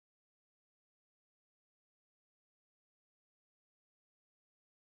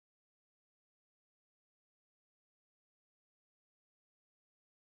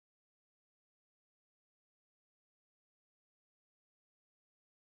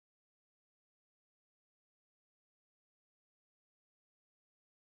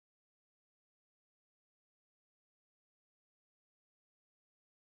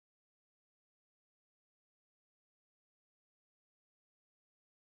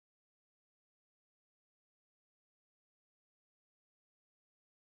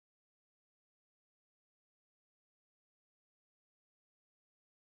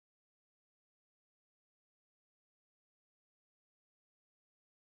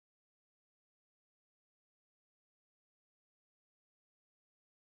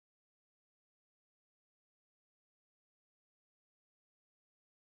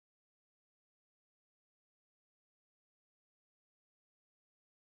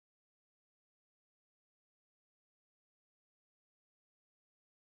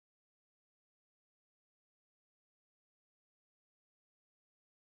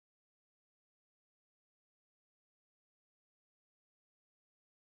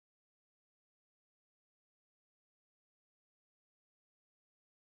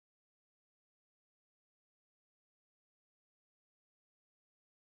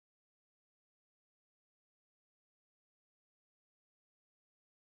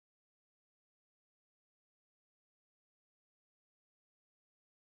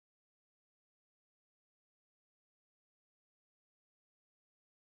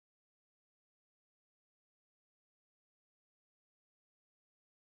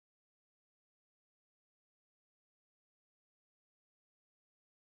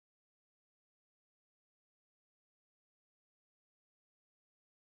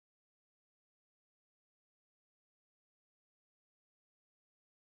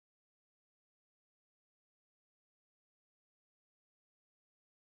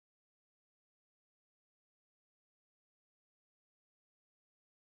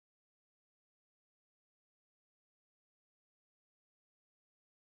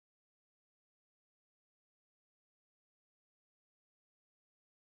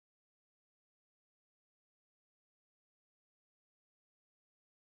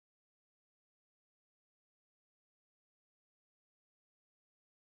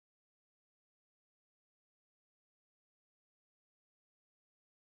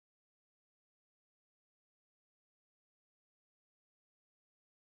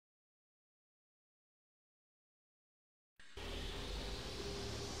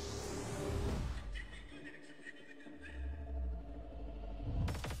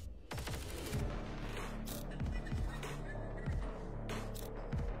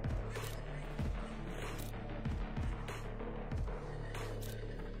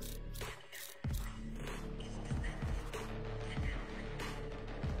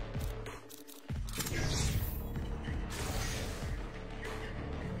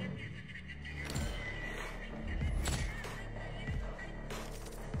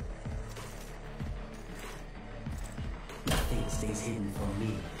stays hidden from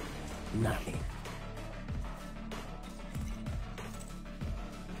me. Nothing.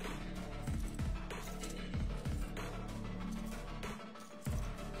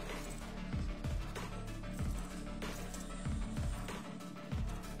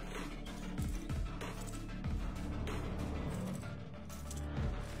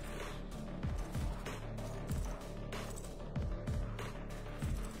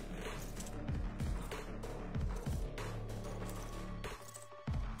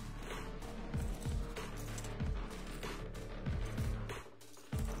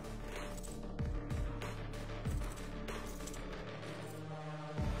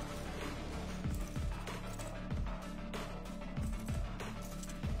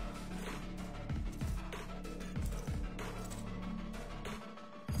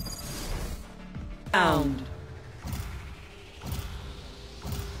 Round.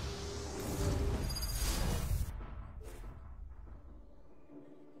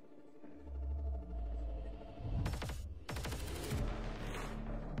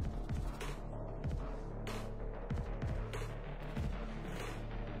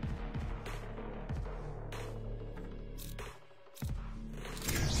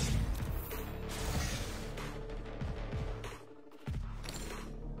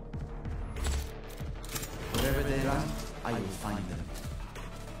 Wherever they run, I will find them.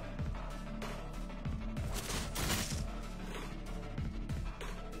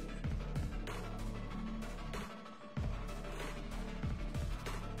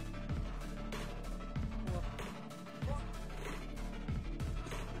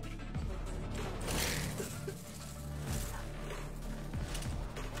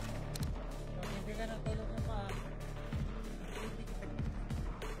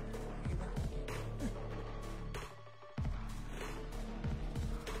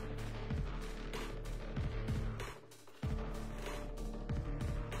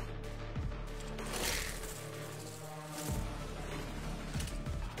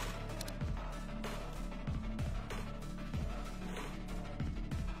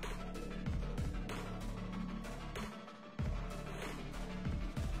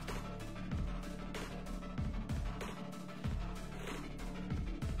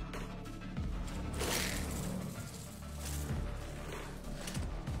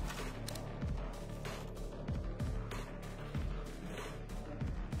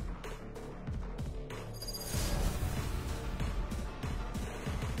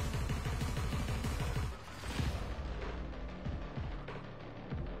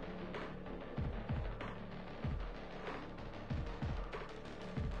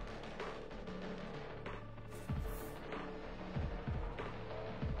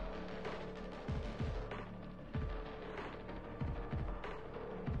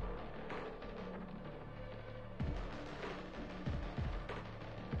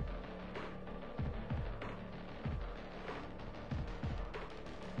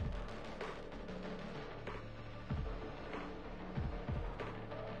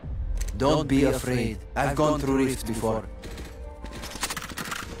 Don't be afraid. I've gone through rifts before.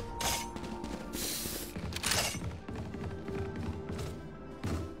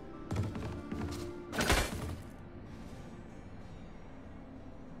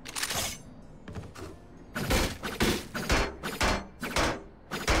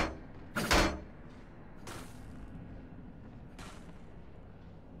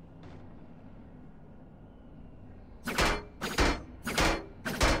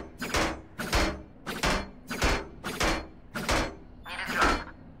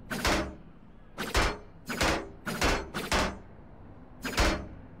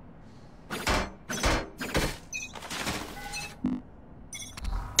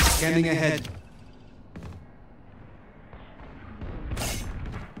 Scanning ahead.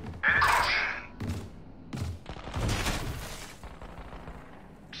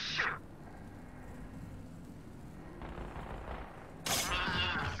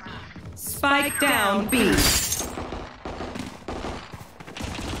 Spike down B.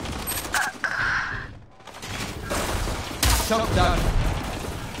 Shot down.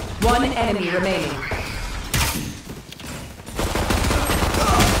 One enemy remaining.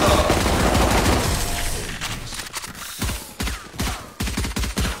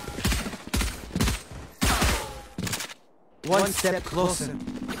 One step closer.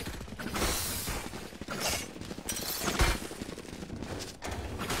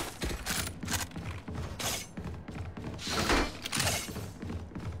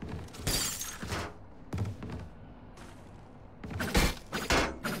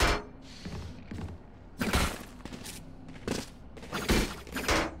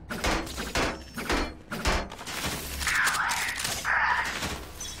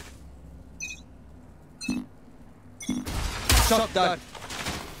 Shot dart.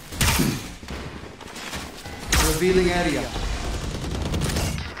 Revealing area.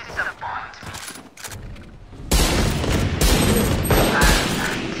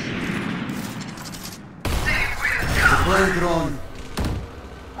 Deploying drone.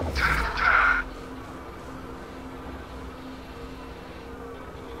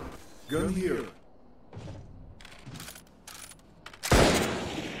 Gun here.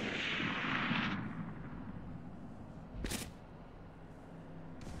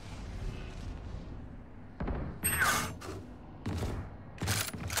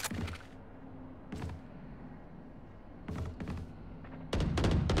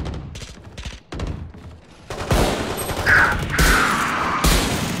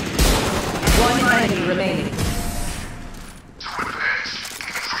 One enemy remaining.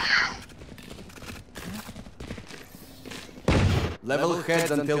 Level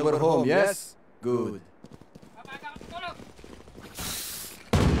heads until we're home, yes? Good.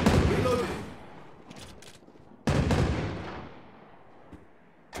 Reloading.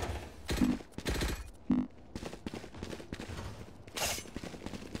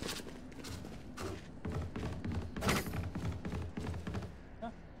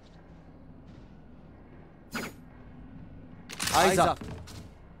 Eyes up.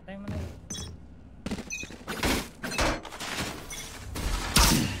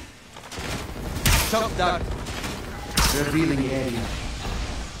 Shot dart. Revealing area.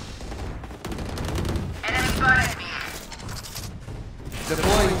 Enemy spotted me.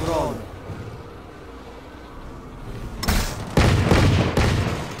 Deploying drone.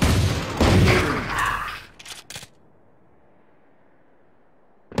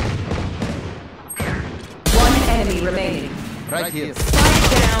 One enemy remaining. Right here.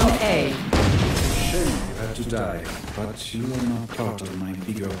 Spike down A. Shame you had to die, but you are now part of my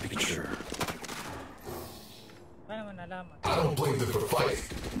bigger picture. Paano mo nalaman? I don't blame them for fighting,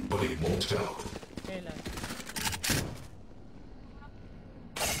 but it won't help. Kailan?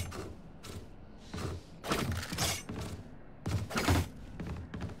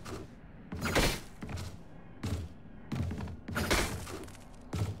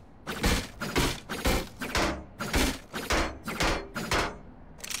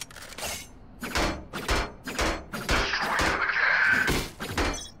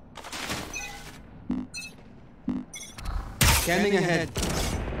 Scanning ahead.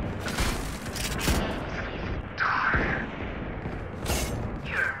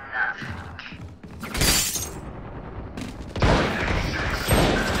 You're nothing.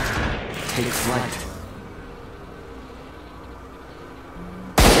 Take flight.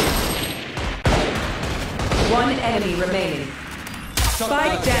 One enemy remaining.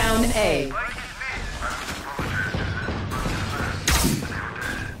 Spike down A.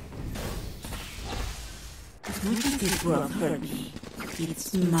 As much as this world hurt me,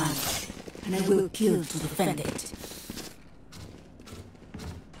 it's mine, and I will kill to defend it.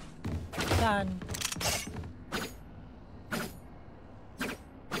 Saan?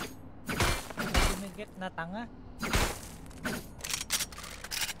 Tumigit na tanga.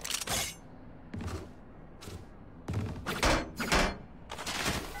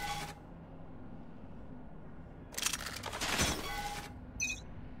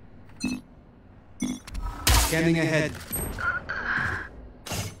 Scanning ahead.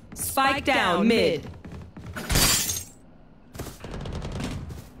 Spike down mid.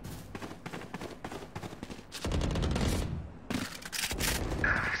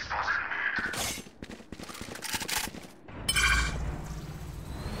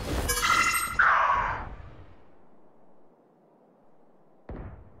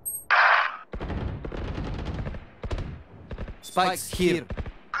 Spikes here.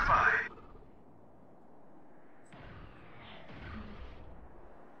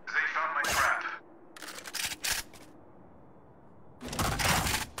 They found my trap.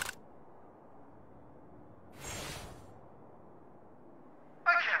 I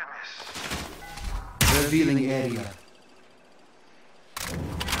can't miss. Revealing area.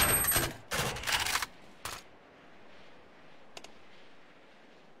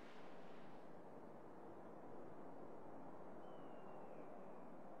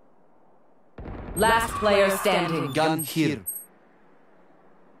 Last player standing. Gun here.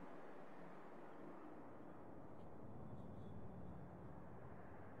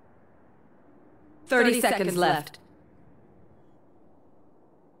 Thirty seconds left.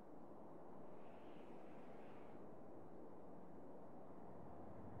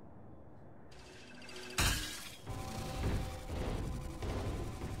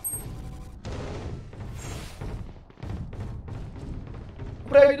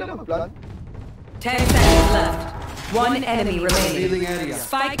 Ready na mag-plan? 10 seconds left. One enemy remaining. Revealing area.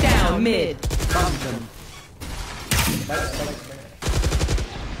 Spike down mid. Found them.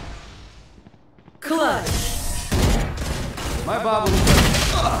 Clutch. My bubble.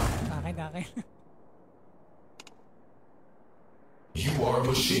 Akin. You are a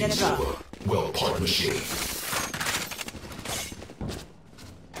machine, Silva. Well, part machine.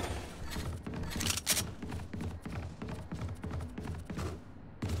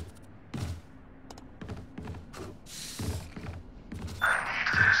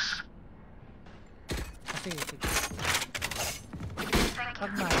 Sige.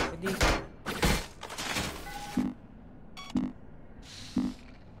 Pag na, hindi.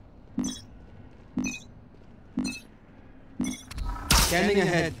 Scanning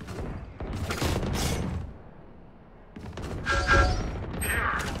ahead.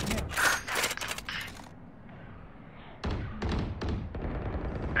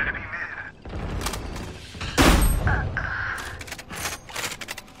 Enemy mid.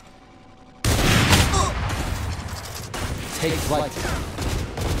 Take flight.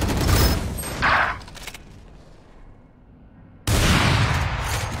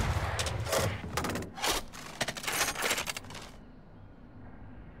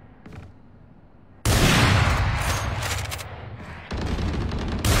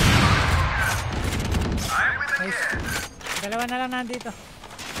 Nice. Dalawa na lang nandito.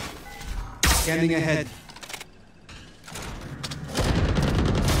 Scanning ahead.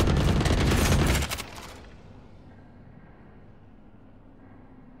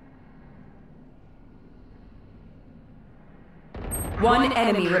 One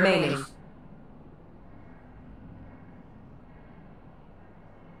enemy remaining.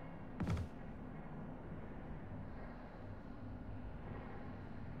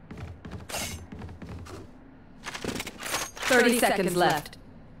 Thirty seconds left.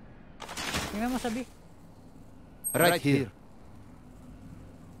 Tingnan mo sabi. Right here.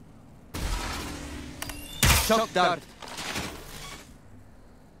 Shock dart.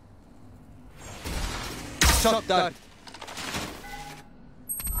 Shock dart.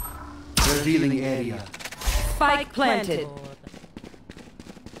 Revealing area. Spike planted.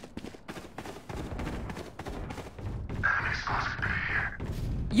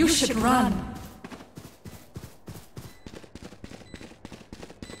 You should run.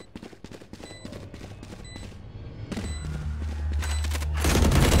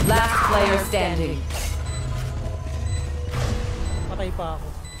 Last player standing. Patay pa ako.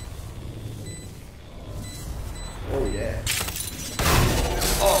 Oh yeah.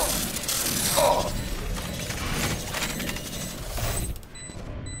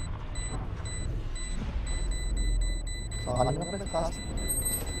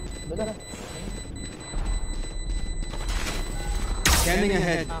 Scanning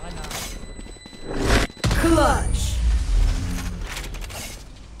ahead. Akin na. Clutch.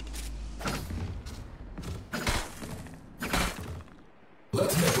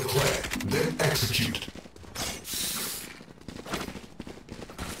 Let's make a plan, then execute.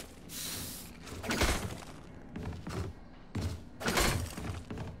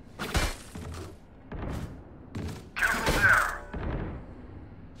 Careful there.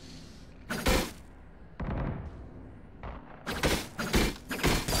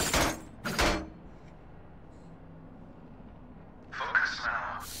 Focus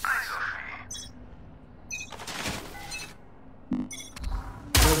now. Eyes off me.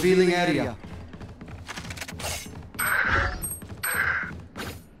 Revealing area.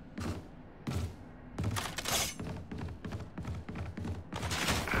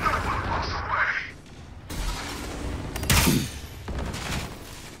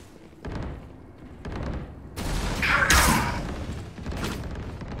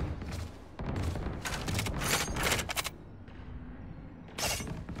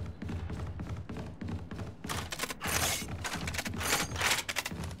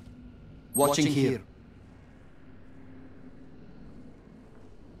 Watching here.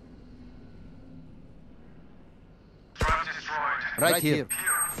 Trap destroyed. Right here. Here.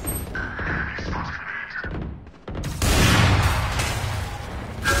 Enemy spotted mid.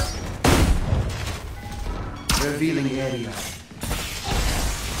 Revealing area.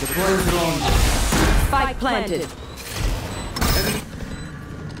 Deploying drone. Spike planted.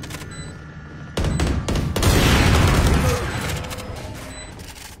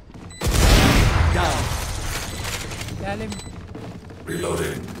 Down. Lalim.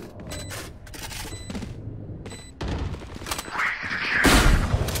 Reloading.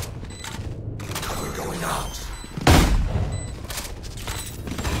 Cover going out.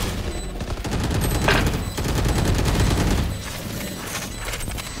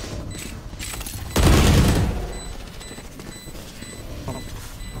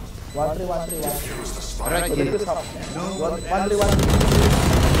 Right here.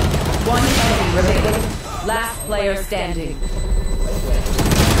 One enemy remaining. Last player standing.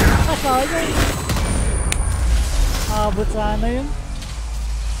 Sayang. Abot sana yun.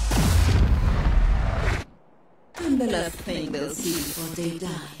 I'm the last thing they'll see before they die.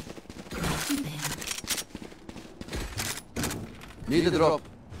 Lucky them. Need a drop.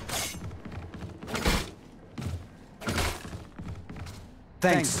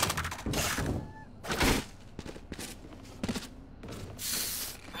 Thanks.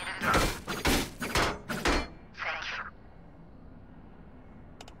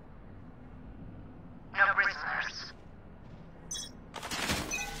 No prisoners.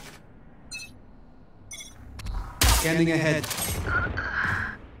 Scanning ahead.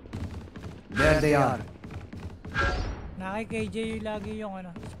 There they are. Naki-KJ yung lagi yung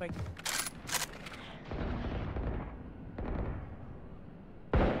ano, spike.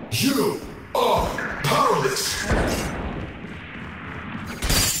 You are powerless.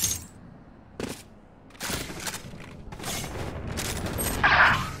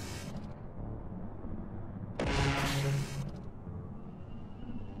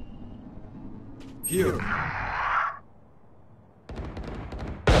 Here.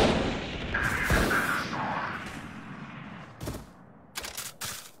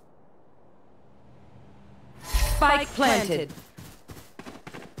 Spike planted.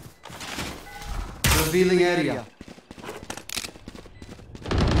 Revealing area.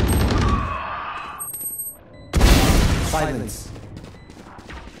 Silence.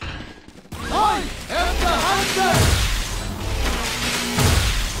 I am the hunter!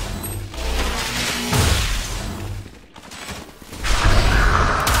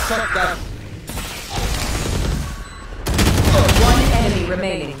 Shut down. One enemy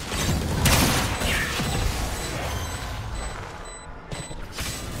remaining.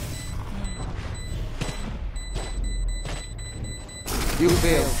 You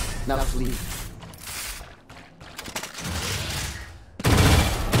failed. Now flee.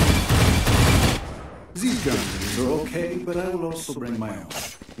 These guns are okay, but I will also bring my own.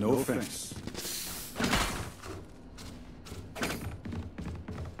 No offense.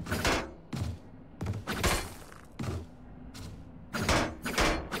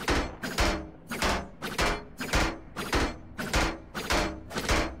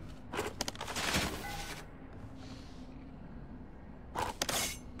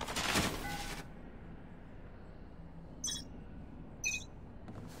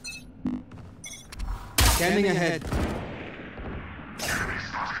 Scanning ahead.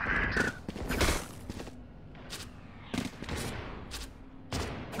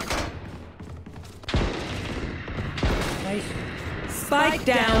 Nice. Spike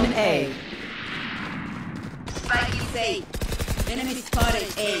down A. Spike is A. Enemy spotted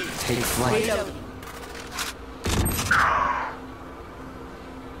A. Take flight. Reload.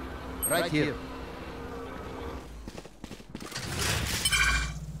 Right here.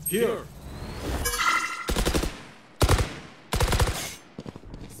 Here.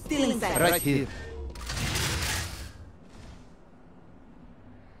 Still inside. Right here.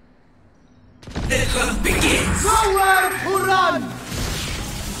 Nowhere to run!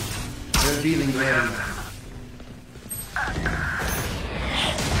 Revealing area.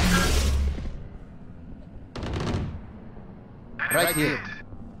 Right here.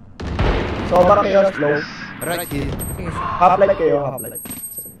 Sobrang chaos low. Right here. Half-light kayo, half-light.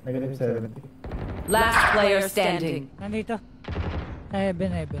 Negative 70. Last player standing. Nandito.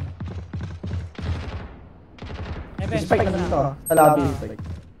 Heaven. Yung Heaven. spike na dito, sa lobby. Spike.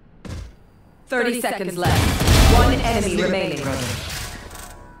 30 seconds left. One enemy remaining.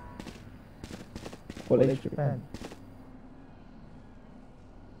 Full HP. Man.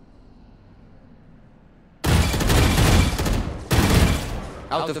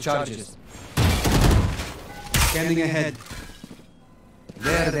 Out of charges. Scanning ahead.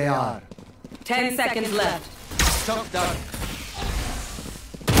 There they are. 10 seconds left. Shut down.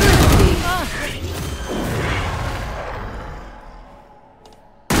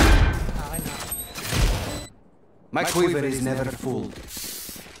 My quiver is never full.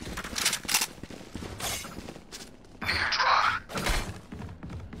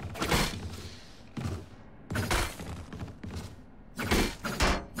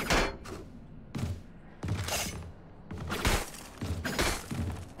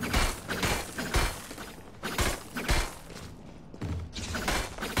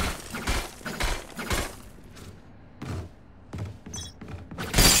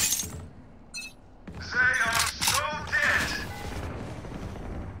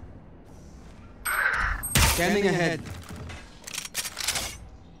 Scanning ahead.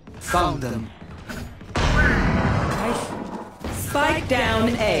 Found them. Nice. Spike down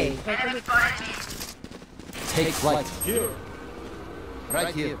A. Take flight. Here.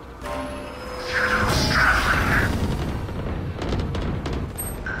 Right here.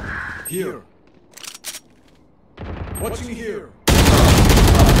 Here. Watching here.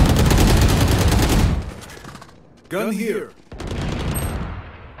 Gun here.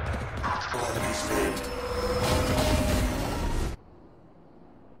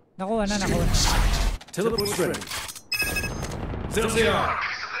 Nakuha na, nakuha na. Teleport's ready. There they are.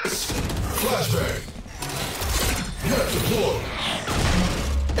 Flashbang. Net deployed.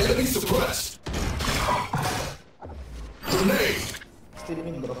 Enemy suppressed. Grenade. Still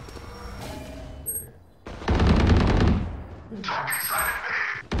in, bro.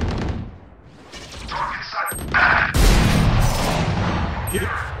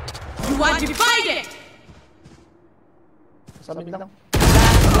 You want to fight it? Sa mid lang.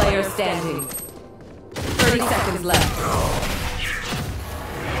 Last player standing. 30 seconds left.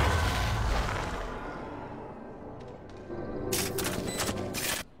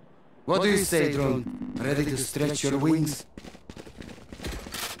 What do you say, drone? Ready to stretch your wings?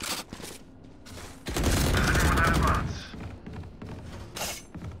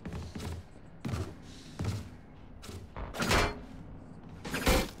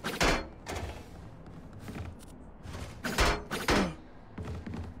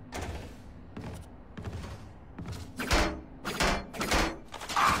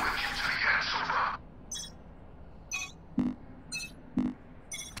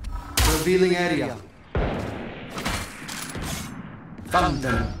 Revealing area. Found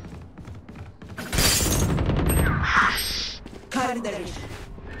them. Cutting the reach.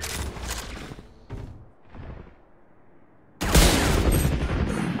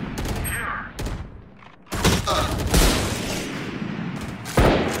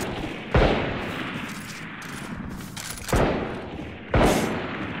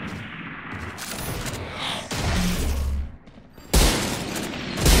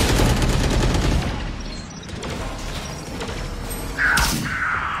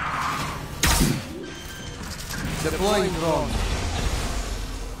 Deploying drone.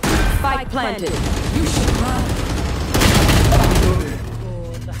 Spike planted. You should run.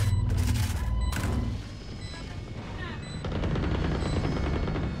 Puta.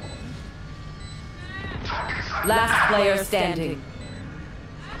 Last player standing.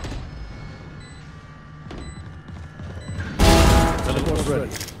 Teleport's ready.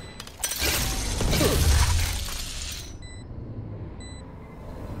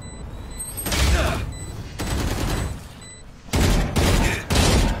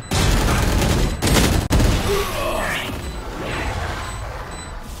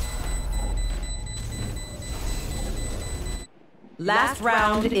 Last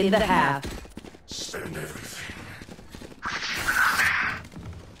round in the half. Spend everything.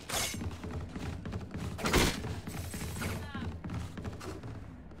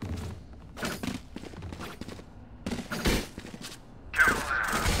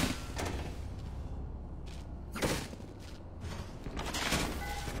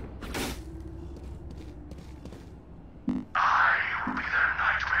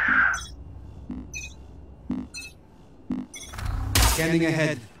 Scanning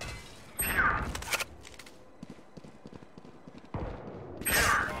ahead.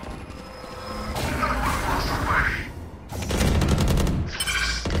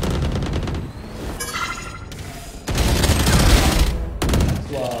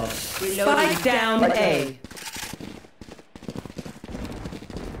 Wow. Spike down A.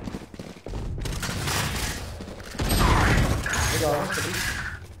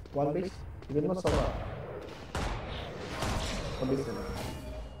 One base. Hindi mo sama. One base na lang.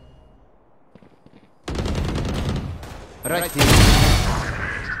 Right here.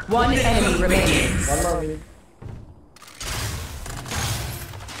 One enemy remaining. One more minute.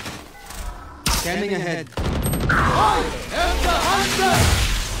 Scanning ahead.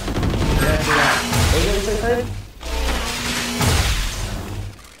 Ayun, side.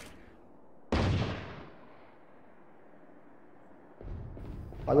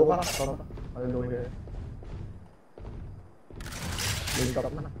 Palo ka. Tara. Palo ka. Link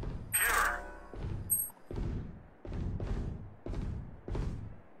up na.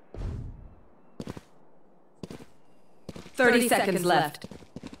 Thirty seconds left.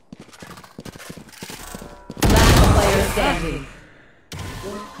 Last player standing.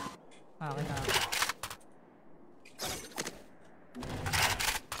 Akin na.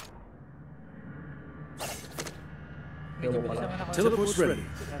 Medyo bilis naman ako. Teleport's ready.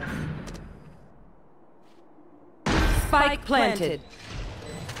 Spike planted.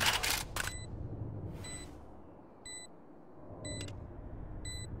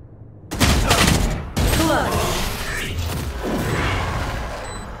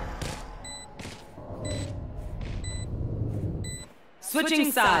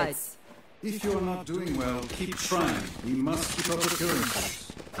 Switching sides. If you are not doing well, keep trying. We must keep up appearances.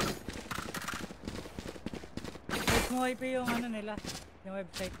 Guys, mo IP yung ano nila, yung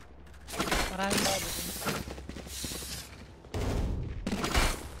website. Maraming bago.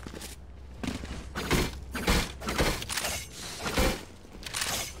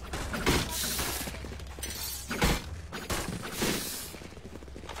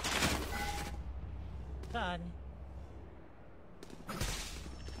 Saan?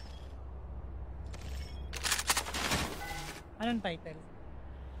 Anong title?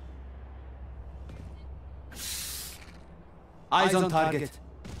 Eyes on target.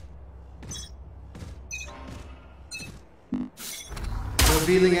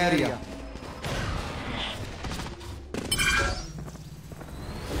 Revealing area.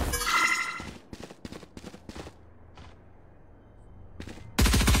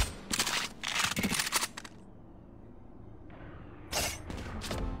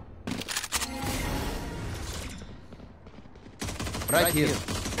 Right here.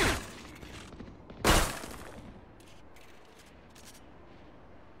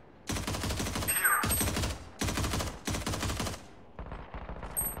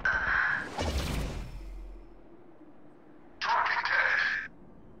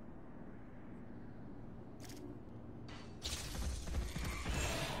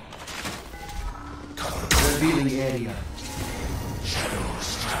 Revealing area.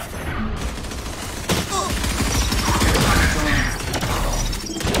 Shadows traveling.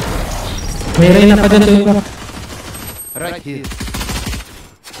 May Reyna pa dyan tuyo. Right here.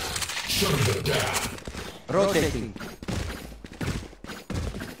 Shut them down. Rotating.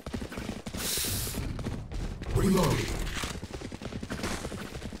 Reloading.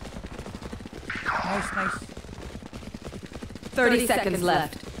 Nice, nice. 30 seconds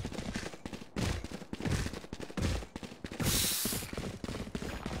left.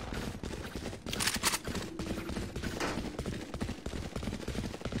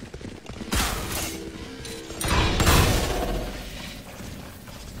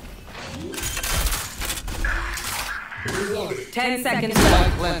 Reloading. 10 seconds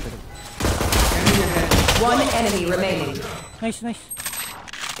left. Planted. One enemy remaining. Nice, nice.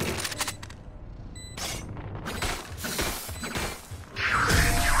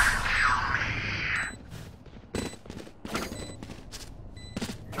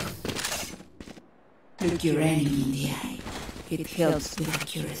 Look your enemy in the eye. It helps with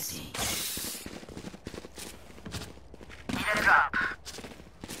accuracy. Need a drop.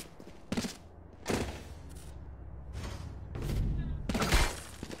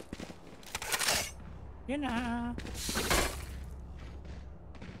 Yun na.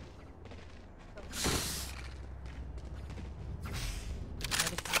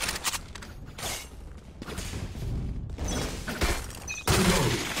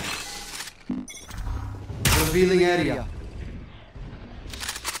 Revealing area.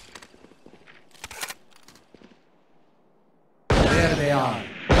 There they are.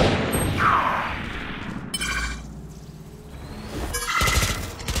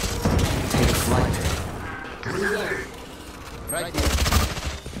 Take flight. Reloading. Right here.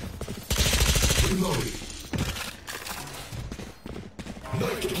 Reloading.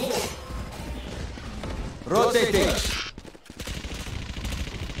 Knife deployed. Rotating.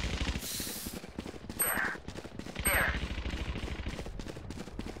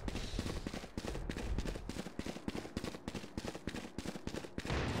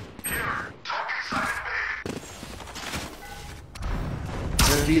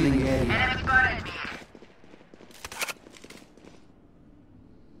 Revealing area. Enemy spotted me.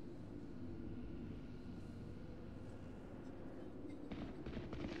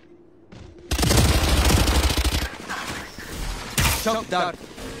 Shock dart.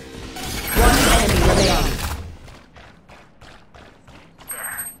 One enemy remaining.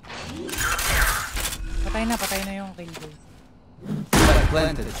 Patay na yung kill goal.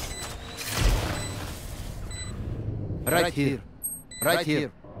 Planted. Right here. Right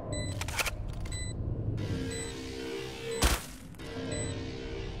here.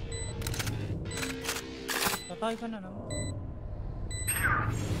 Patay ka na naman.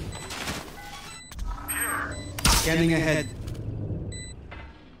 Scanning ahead.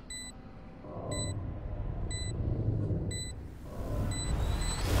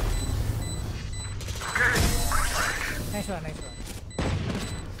 Nice one, nice one.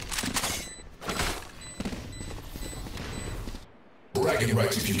 Bragging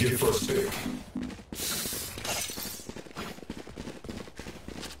rights if you get first pick.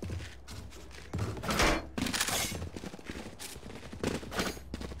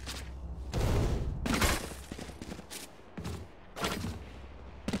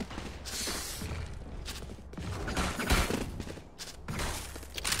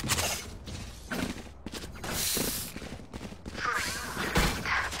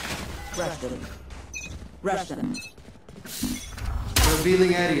 Rush them. Rush them.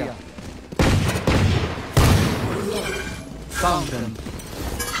 Revealing area. Found them.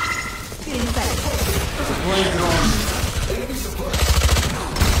 Feeling sight. Deploying drone.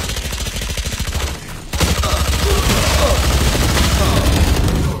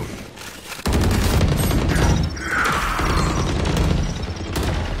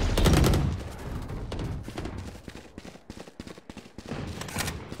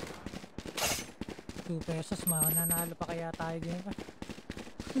 $2, mananalo pa kaya tayo game.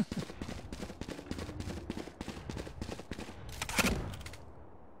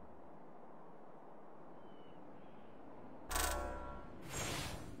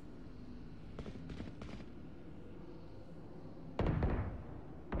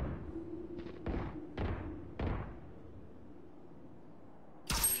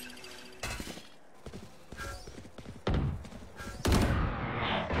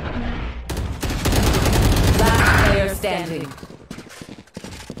 Standing.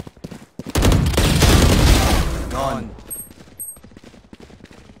 Gone.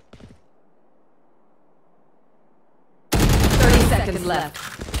 Seconds left.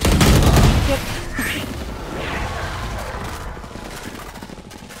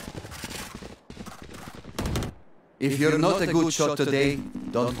 If you're not a good shot today,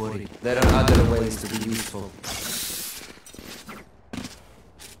 don't worry. There are other ways to be useful.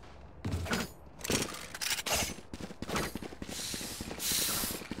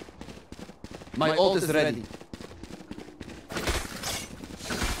 My ult is ready.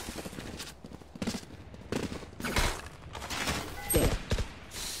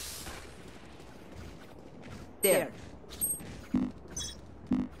 There.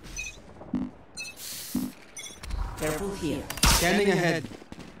 Careful here. Scanning ahead.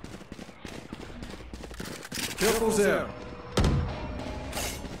 Careful there.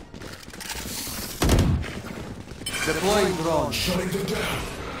 Deploying drone. Shutting them down.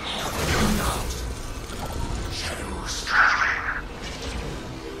 Shadows traveling.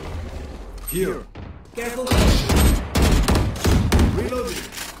 Here. Careful. Reloading.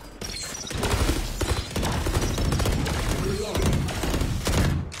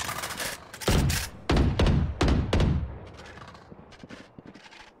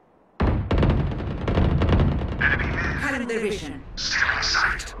 Current division. Stealing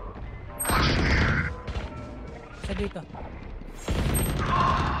sight. Watching here. Sa dito.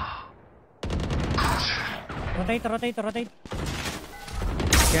 Rotate.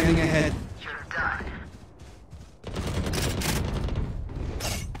 Scanning ahead. You're done.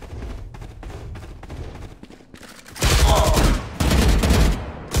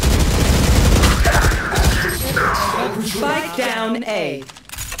 Spike down A.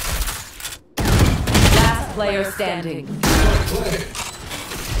 Last player standing.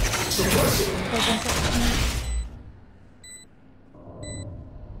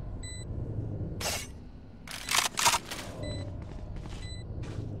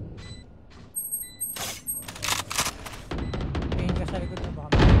 Tingin ka sa likod na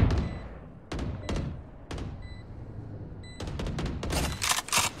baka.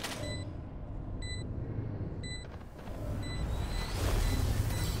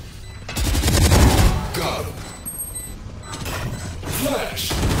 Got him. Flash.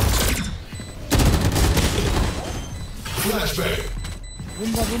 Flashbang.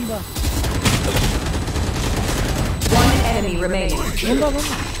 Bumba. One enemy remaining. Bumba.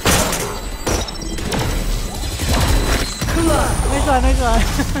 Nice one.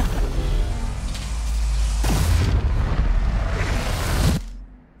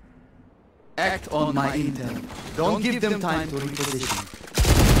 Act on my intel. Don't give them time to reposition.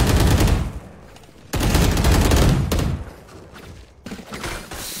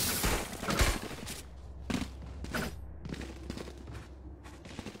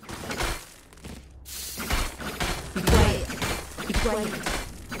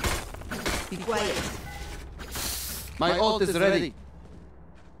 Be quiet. My ult is ready.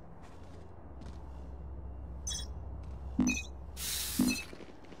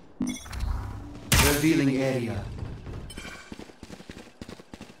 Revealing area.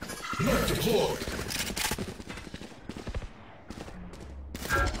 Knife deployed.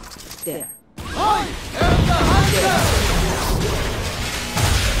 There. I am the hunter!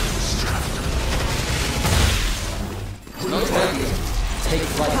 Not ready. Take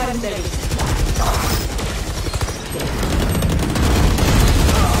flight. Current division.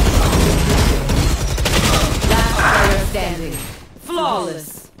 Last player standing. Flawless.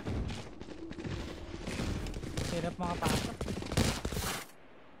 Hirap makapasok.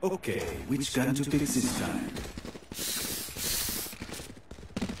 Okay, which gun to pick this time?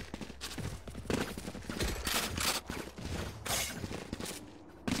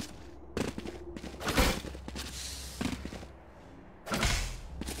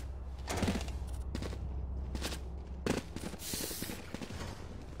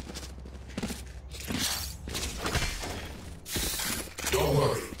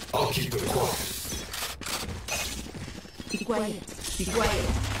 I'll keep them quiet. Be quiet. Be quiet.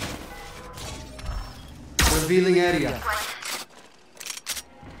 Revealing area.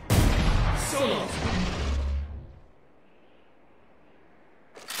 Solo.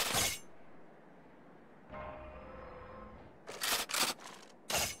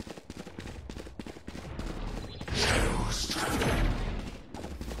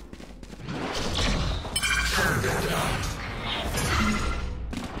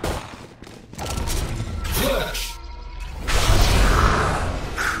 Flash!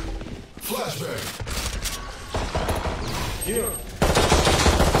 Flashbang! Here!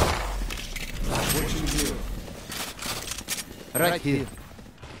 Watching here. Right here.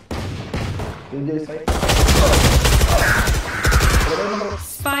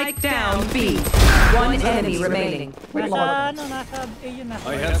 Spike down B. One enemy remaining. Nasa ano, nasa A yun, nasa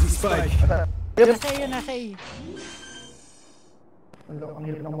I have the spike. Nasa A yun, nasa A. Ang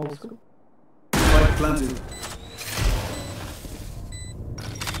hirap ng mouse ko. Spike planted.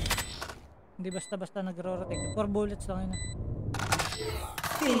 Hindi basta-basta nagro-rotate. 4 bullets lang yun.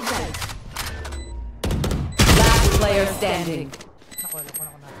 Last player standing. Naku, alam ko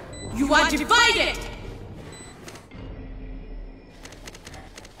na kung nasa. You want to fight it?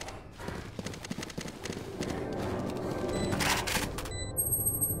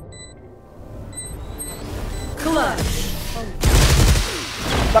 Clutch.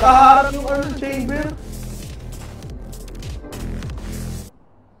 Nakaharap yung Earl Chamber.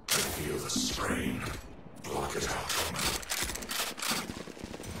 I feel the strain. Block it out.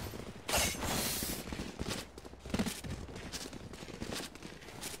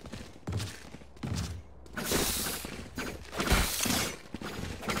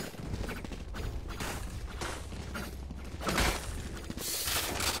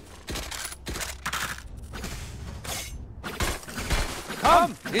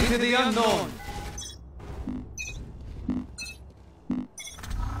 Come into the unknown.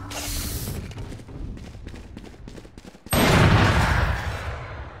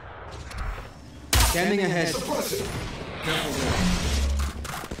 Scanning ahead. Suppress it. Careful there.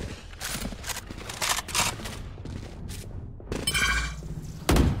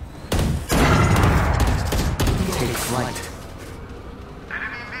 Take flight.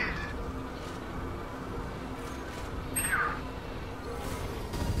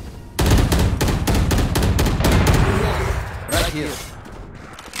 Right here.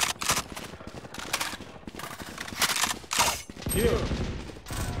 Here.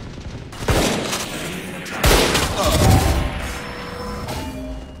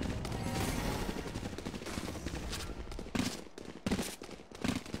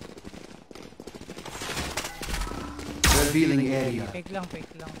 Revealing area. Fake lang,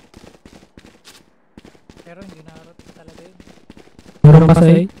 fake lang. Pero hindi na-rotate talaga yun. Meron pa sa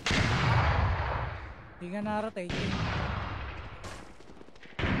A. Hindi nga na-rotate yun.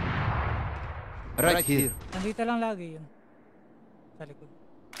 Right here. Nandito lang lagi yun. Sa likod.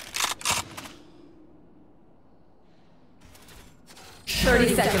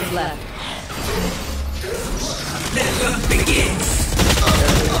 30 seconds left.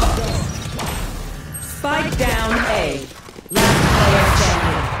 Spike down A. Last player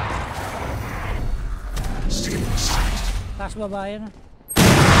standing. Stealing sight. Taas baba yan.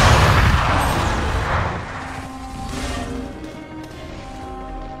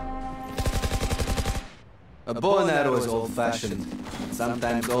 A bow and arrow is old-fashioned.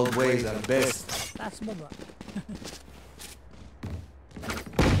 Sometimes old ways are best. Taas baba.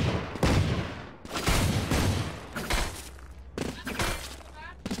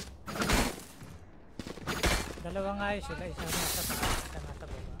 Dalawang ayos sila, isa nasa taas, isa nasa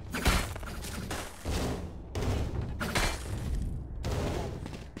baba.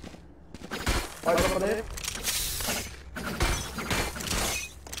 Ay, pa pala eh.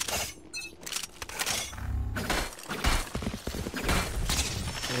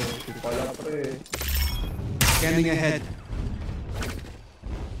 Pala pre. Scanning ahead.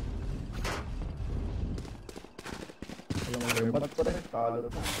 Walang remat pre. Talo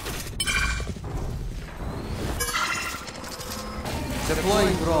to.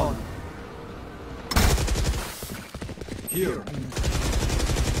 Deploying drone. Here.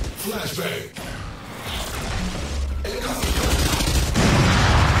 Flashbang.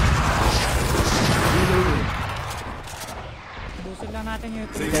 Busin lang natin yung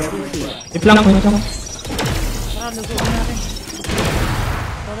Wait lang, wait lang. Tara, lusuin natin.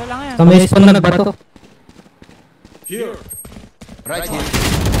 Solo lang yan. Sa may spawn nagbato. Here. Right here.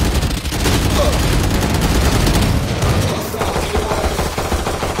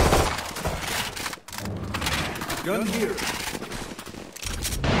 Gun here.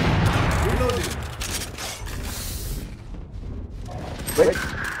 Wait.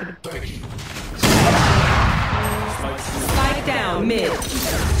 Thank you. Spike down mid.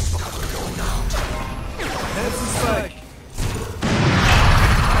 Heads and spike.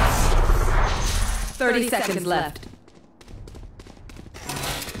 30 seconds left.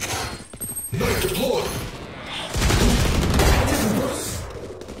 Knife deployed.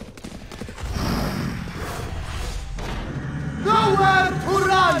 Nowhere to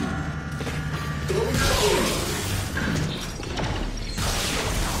run!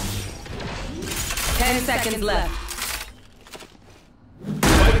 10 seconds left.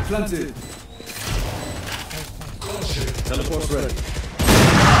 Spike planted. Teleport's ready.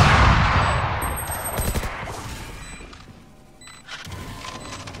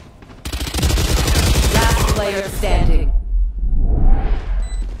 Last player standing.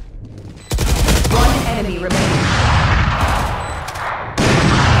 One enemy remaining.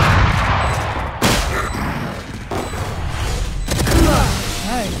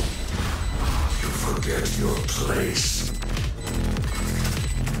 Nice. You forget your place.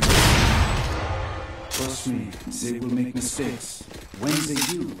 Trust me, they will make mistakes. When they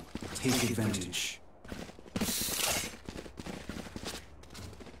do, take advantage.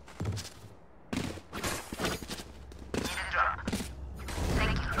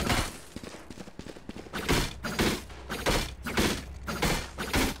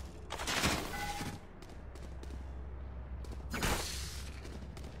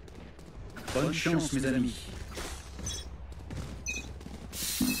 Bonne chance, mes amis.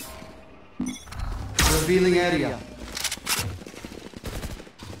 Revealing area.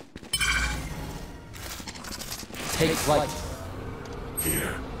 Take flight.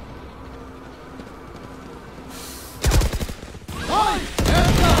 Here. I am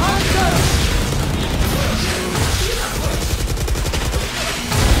the hunter!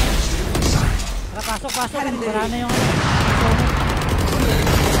 Tara, pasok. Para na yung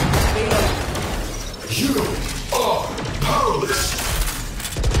You are powerless.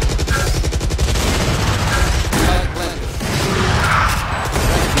 Spike planted.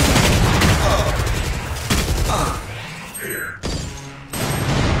 Here.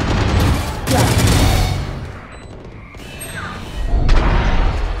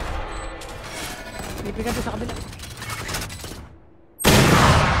 Ibigan ko sa kabila.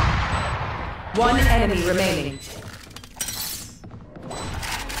 One enemy remaining.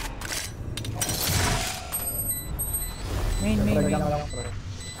 Main. Lagyan ko lang, bro.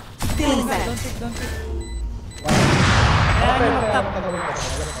 Still in fact. Don't pick. Okay, Ayan yung top.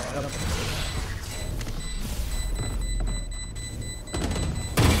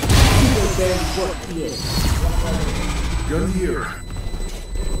 You will barely work here. Gun here.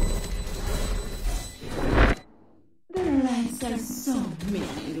 Their lives are so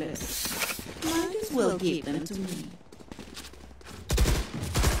meaningless. Might as well give them to me.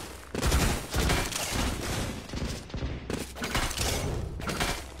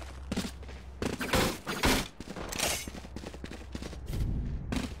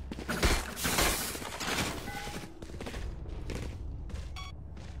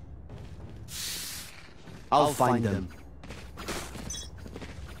 I'll find them.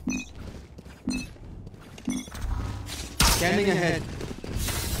 Scanning ahead.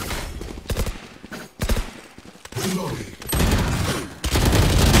 Reloading.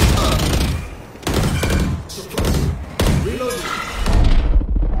 Reloading.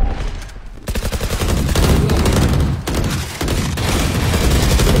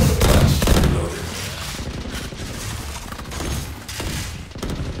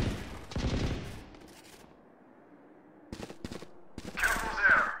 Careful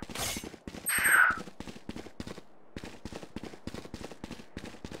there.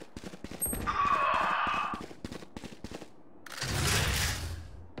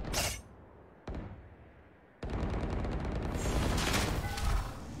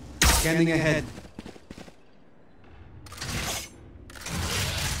 Scanning ahead.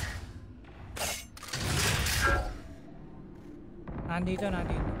 Nandito.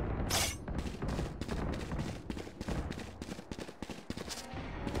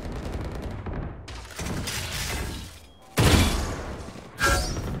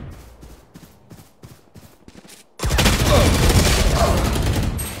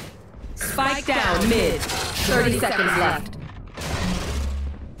 Spike down mid. 30 seconds left.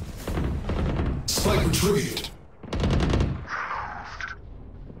 Spike retrieved.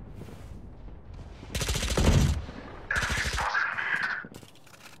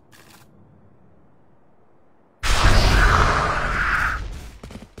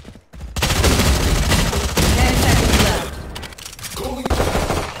 Going.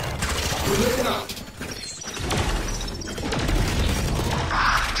 Grenade out.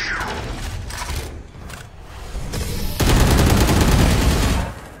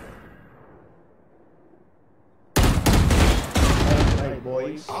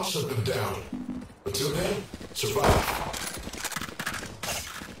 shut them down. Until then, survive.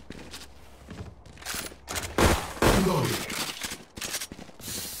 Reloading.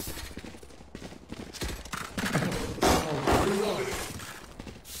 Reloading.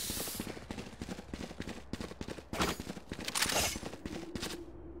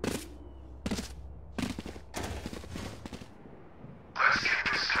 Let's get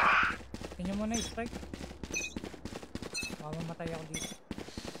this done. Tingnan mo na yung strike. Baka mamatay ako dito.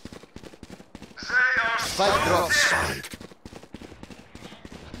 They are Spike drops. Spike.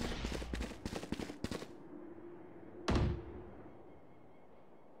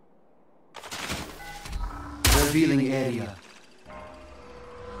 Revealing area.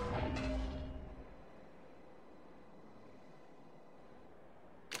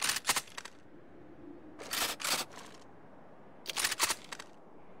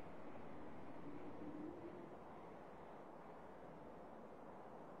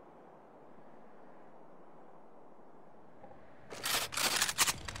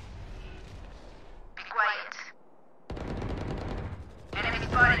 Be quiet. Enemy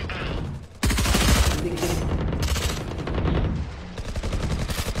spotted A.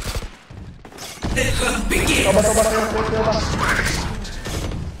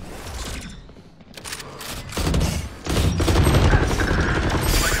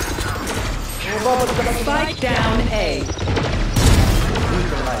 Spike down A.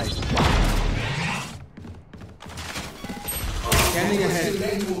 Scanning ahead.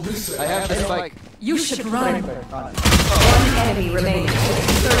 I have the spike. You should run. One enemy remaining.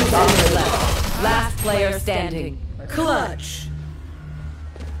 30 seconds left. Last player standing. Clutch.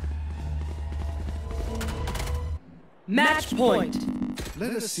 Match point.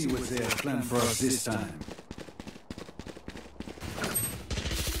 Let us see what they have planned for us this time.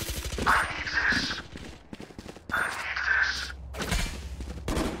 I need this. I need this.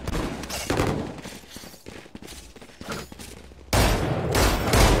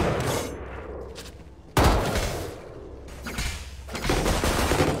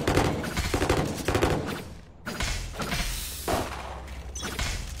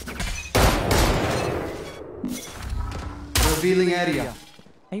 Revealing area.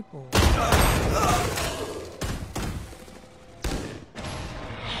 Ay po.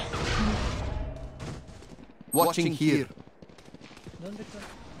 Watching here. Don't be quiet.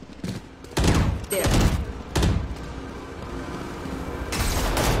 There.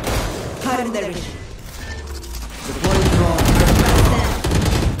 Harm their vision. Deploying drone.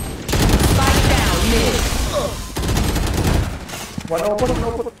 Spike down mid. One open, one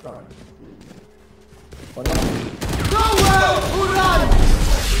open. One open. Nowhere to run!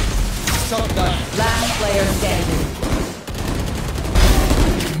 Shotgun. Last player standing.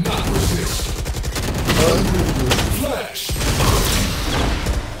 Not resist. Flash.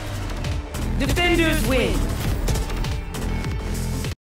 Defenders win.